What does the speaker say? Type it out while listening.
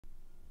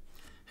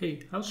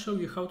Hey, I'll show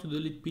you how to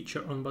delete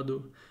picture on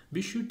Badoo.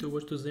 Be sure to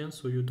watch to the end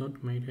so you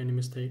don't make any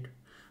mistake.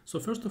 So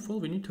first of all,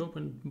 we need to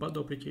open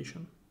Badoo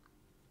application.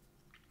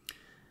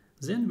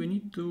 Then we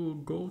need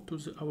to go to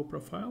our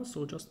profile,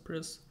 so just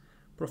press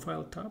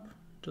profile tab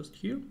just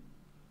here.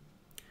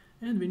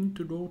 And we need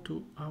to go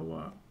to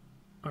our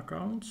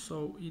account,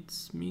 so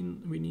it's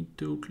mean we need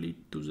to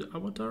click to the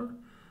avatar,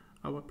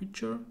 our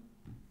picture.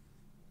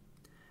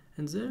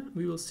 And there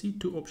we will see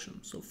two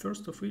options. So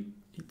first of it,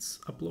 it's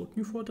upload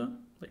new photo,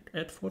 like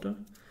add photo,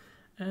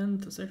 and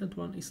the second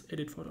one is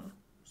edit photo.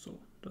 So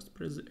just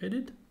press the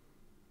edit,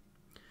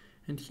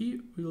 and here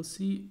we will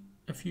see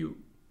a few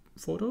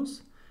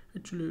photos.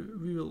 Actually,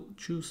 we will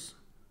choose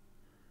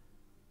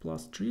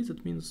 +3,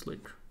 that means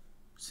like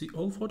see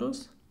all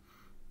photos.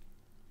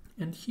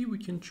 And here we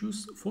can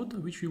choose photo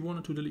which we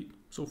wanted to delete.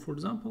 So for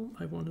example,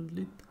 I want to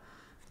delete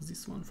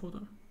this one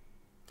photo.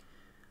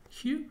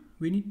 Here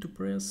we need to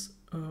press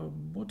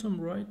bottom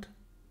right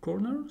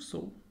corner,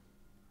 so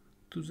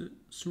to the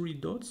 3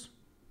 dots,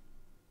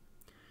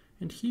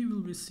 and here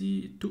will we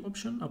see two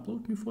options: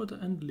 upload new photo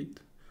and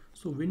delete.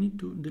 So we need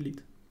to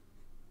delete.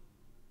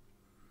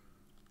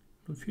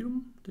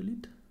 Confirm,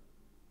 delete,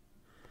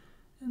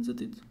 and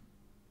that's it.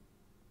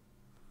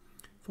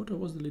 Photo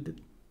was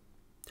deleted.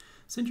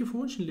 Thank you for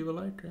watching, leave a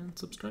like and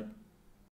subscribe.